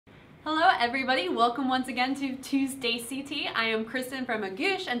Hello everybody, welcome once again to Tuesday CT. I am Kristen from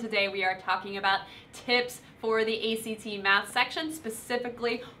Magoosh, and today we are talking about tips for the ACT math section,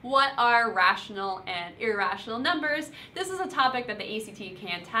 specifically what are rational and irrational numbers. This is a topic that the ACT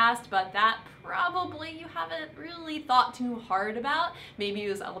can test, but that probably you haven't really thought too hard about. Maybe it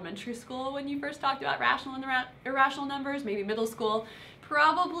was elementary school when you first talked about rational and irrational numbers, maybe middle school.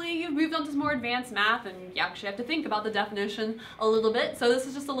 Probably you've moved on to more advanced math and you actually have to think about the definition a little bit. So this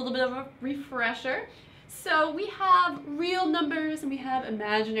is just a little bit of a refresher. So we have real numbers and we have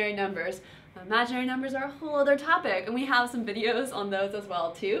imaginary numbers. Imaginary numbers are a whole other topic, and we have some videos on those as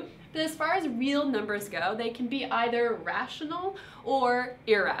well too. But as far as real numbers go, they can be either rational or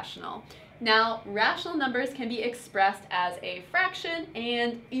irrational. Now, rational numbers can be expressed as a fraction,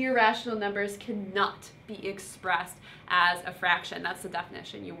 and irrational numbers cannot be expressed as a fraction. That's the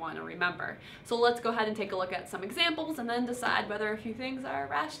definition you want to remember. So let's go ahead and take a look at some examples and then decide whether a few things are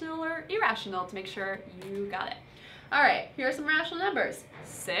rational or irrational to make sure you got it. All right, here are some rational numbers.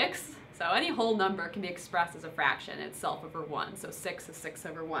 6. So any whole number can be expressed as a fraction itself over 1. So 6 is 6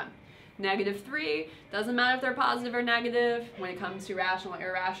 over 1. -3, doesn't matter if they're positive or negative when it comes to rational or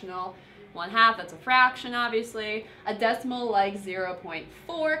irrational. 1/2, that's a fraction obviously. A decimal like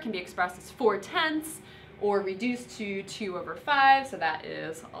 0.4 can be expressed as 4/10 or reduced to 2 over 5, so that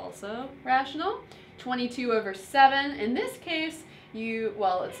is also rational. 22 over 7, in this case,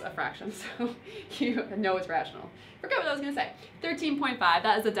 well, it's a fraction, so you know it's rational. Forget what I was going to say. 13.5,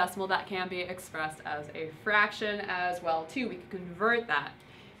 that is a decimal that can be expressed as a fraction as well too. We can convert that.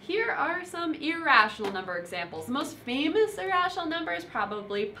 Here are some irrational number examples. The most famous irrational number is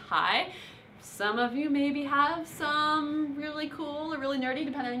probably pi. Some of you maybe have some really cool or really nerdy,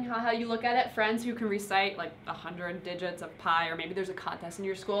 depending on how you look at it, friends who can recite like 100 digits of pi, or maybe there's a contest in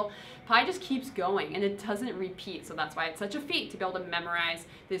your school. Pi just keeps going and it doesn't repeat, so that's why it's such a feat to be able to memorize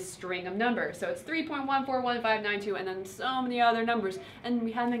this string of numbers. So it's 3.141592 and then so many other numbers, and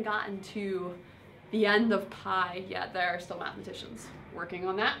we haven't gotten to the end of pi yet. There are still mathematicians working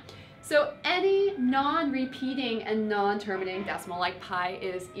on that. So any non-repeating and non-terminating decimal like pi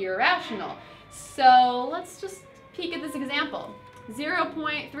is irrational. So let's just peek at this example.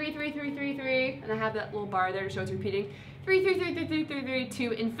 0.33333, and I have that little bar there to show it's repeating, 3333333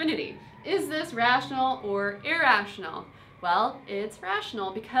 to infinity. Is this rational or irrational? Well, it's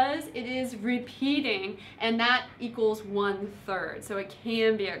rational because it is repeating, and that equals 1/3. So it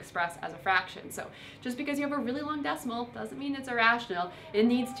can be expressed as a fraction. So just because you have a really long decimal doesn't mean it's irrational. It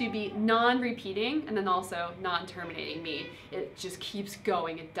needs to be non-repeating and then also non-terminating, meaning it just keeps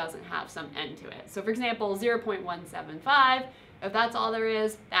going. It doesn't have some end to it. So for example, 0.175, if that's all there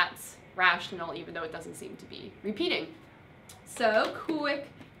is, that's rational even though it doesn't seem to be repeating. So quick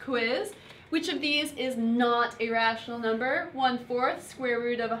quiz. Which of these is not a rational number? 1/4, square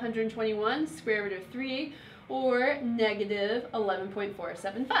root of 121, square root of 3, or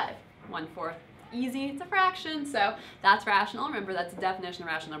 -11.475? 1/4. Easy, it's a fraction, so that's rational. Remember, that's the definition of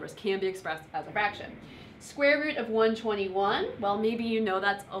rational numbers, can be expressed as a fraction. Square root of 121, well, maybe you know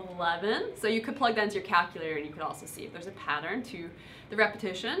that's 11, so you could plug that into your calculator and you could also see if there's a pattern to the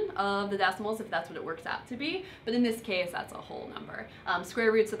repetition of the decimals, if that's what it works out to be. But in this case, that's a whole number.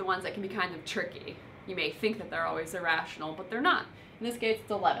 Square roots are the ones that can be kind of tricky. You may think that they're always irrational, but they're not. In this case, it's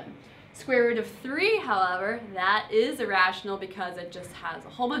 11. Square root of 3, however, that is irrational because it just has a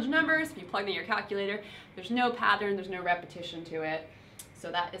whole bunch of numbers. If you plug in your calculator, there's no pattern, there's no repetition to it. So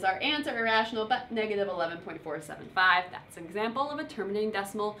that is our answer, irrational, but -11.475. That's an example of a terminating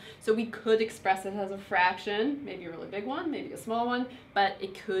decimal. So we could express it as a fraction, maybe a really big one, maybe a small one, but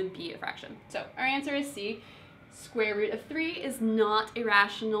it could be a fraction. So our answer is C. Square root of 3 is not a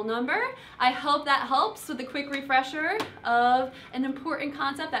rational number. I hope that helps with a quick refresher of an important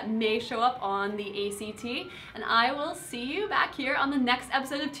concept that may show up on the ACT. And I will see you back here on the next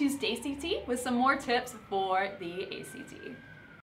episode of Tuesday CT with some more tips for the ACT.